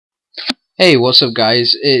Hey, what's up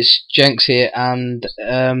guys? It's Jenks here, and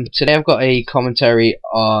today I've got a commentary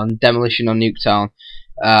on Demolition on Nuketown.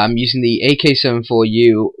 I'm using the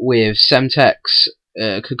AK-74U with Semtex,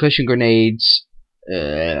 concussion grenades,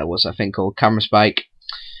 what's that thing called? Camera spike,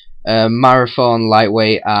 marathon,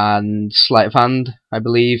 lightweight, and sleight of hand, I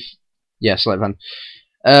believe. Yeah, sleight of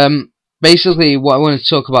hand. Basically, what I wanted to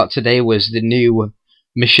talk about today was the new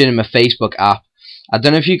Machinima Facebook app. I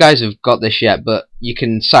don't know if you guys have got this yet, but you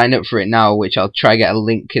can sign up for it now, which I'll try to get a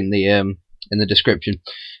link in the description.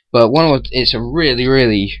 But it's a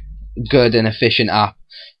really good and efficient app.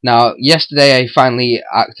 Now, yesterday I finally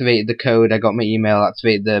activated the code. I got my email,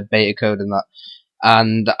 activated the beta code and that.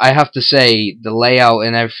 And I have to say, the layout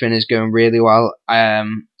and everything is going really well.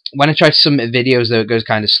 When I try to submit videos, though, it goes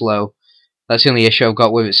kind of slow. That's the only issue I've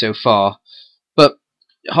got with it so far. But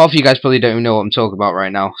half of you guys probably don't even know what I'm talking about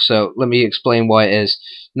right now, so let me explain what it is.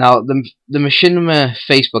 Now, the Machinima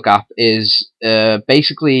Facebook app is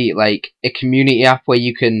basically like a community app where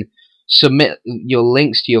you can submit your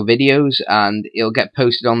links to your videos, and it'll get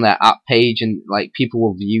posted on their app page, and like people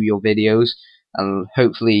will view your videos, and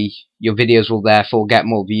hopefully your videos will therefore get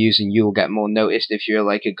more views, and you will get more noticed if you're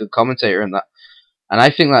like a good commentator in that. And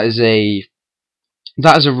I think that is a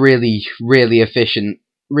really efficient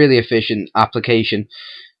application.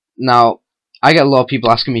 Now, I get a lot of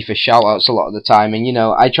people asking me for shoutouts a lot of the time, and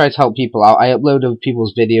I try to help people out. I upload other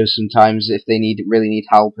people's videos sometimes if they really need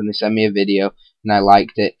help, and they send me a video and I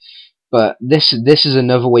liked it. But this is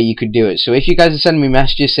another way you could do it. So if you guys are sending me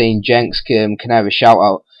messages saying Jenks, can I have a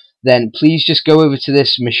shoutout, then please just go over to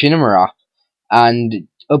this Machinima app and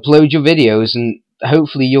upload your videos, and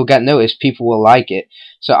hopefully you'll get noticed. People will like it.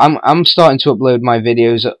 So I'm starting to upload my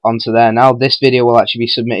videos onto there now. This video will actually be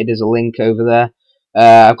submitted as a link over there.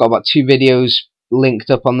 I've got about 2 videos linked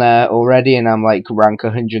up on there already, and I'm like rank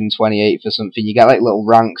 128 for something. You get like little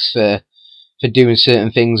ranks for doing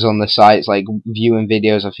certain things on the sites, like viewing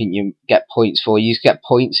videos. I think you get points for. You just get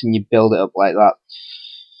points and you build it up like that.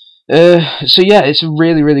 So yeah, it's a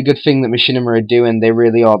really good thing that Machinima are doing. They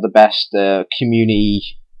really are the best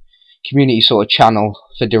community sort of channel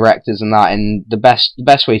for directors and that, and the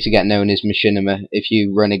best way to get known is Machinima. If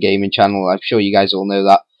you run a gaming channel, I'm sure you guys all know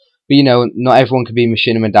that. But not everyone can be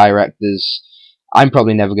Machinima directors. I'm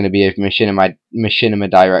probably never going to be a Machinima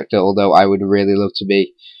director, although I would really love to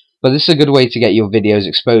be. But this is a good way to get your videos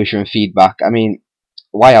exposure and feedback. I mean,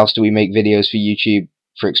 why else do we make videos for YouTube?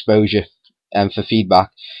 For exposure and for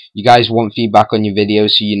feedback. You guys want feedback on your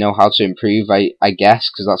videos so you know how to improve, I guess,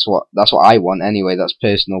 because that's what I want anyway. That's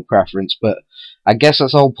personal preference, but I guess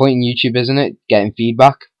that's the whole point in YouTube, isn't it? Getting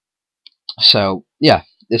feedback. So yeah,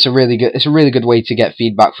 it's a really good way to get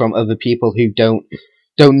feedback from other people who don't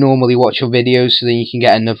normally watch your videos, so then you can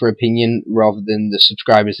get another opinion rather than the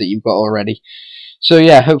subscribers that you've got already. So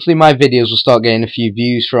yeah, hopefully my videos will start getting a few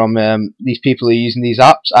views from these people who are using these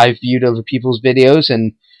apps. I've viewed other people's videos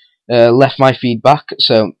and left my feedback.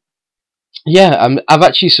 So yeah, I've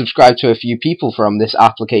actually subscribed to a few people from this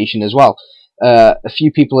application as well. A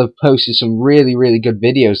few people have posted some really good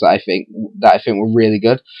videos that I think were really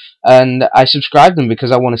good, and I subscribed them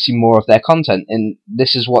because I want to see more of their content. And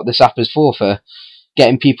this is what this app is for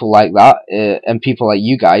getting people like that and people like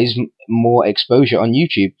you guys more exposure on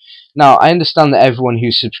YouTube. Now, I understand that everyone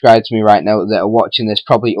who's subscribed to me right now that are watching this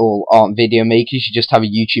probably all aren't video makers. You just have a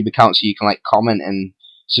YouTube account so you can like comment and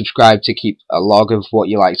subscribe to keep a log of what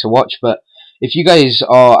you like to watch. But if you guys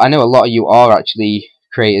are, I know a lot of you are actually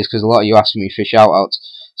creators, because a lot of you asked me for shoutouts.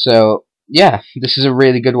 So yeah, this is a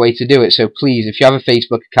really good way to do it. So please, if you have a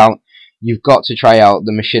Facebook account, you've got to try out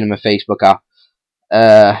the Machinima Facebook app.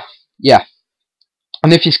 Yeah,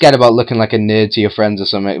 and if you're scared about looking like a nerd to your friends or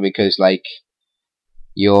something because like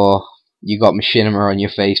you got Machinima on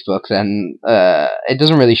your Facebook, then it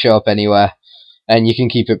doesn't really show up anywhere, and you can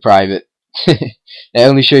keep it private. It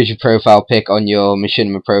only shows your profile pic on your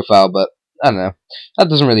Machinima profile, but I don't know. That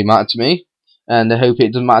doesn't really matter to me, and I hope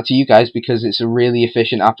it doesn't matter to you guys because it's a really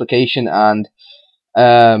efficient application. And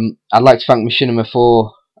I'd like to thank Machinima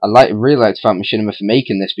for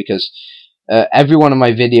making this, because every one of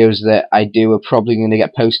my videos that I do are probably going to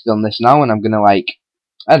get posted on this now, and I'm going to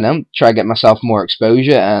I don't know, try to get myself more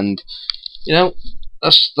exposure, and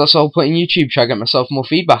that's the whole point in YouTube. Try to get myself more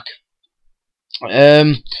feedback.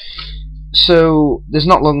 So there's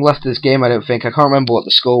not long left of this game, I don't think. I can't remember what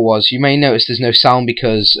the score was. You may notice there's no sound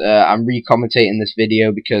because I'm re-commentating this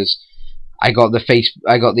video because I got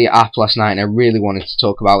the app last night and I really wanted to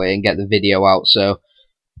talk about it and get the video out. So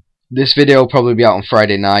this video will probably be out on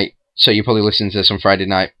Friday night. So you're probably listening to this on Friday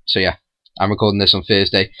night. So yeah, I'm recording this on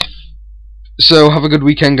Thursday. So have a good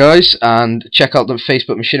weekend, guys, and check out the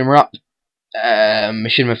Facebook Machinima app.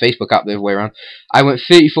 Machinima Facebook app the other way around. I went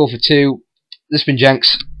 34 for 2. This has been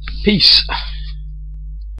Jenks. Peace.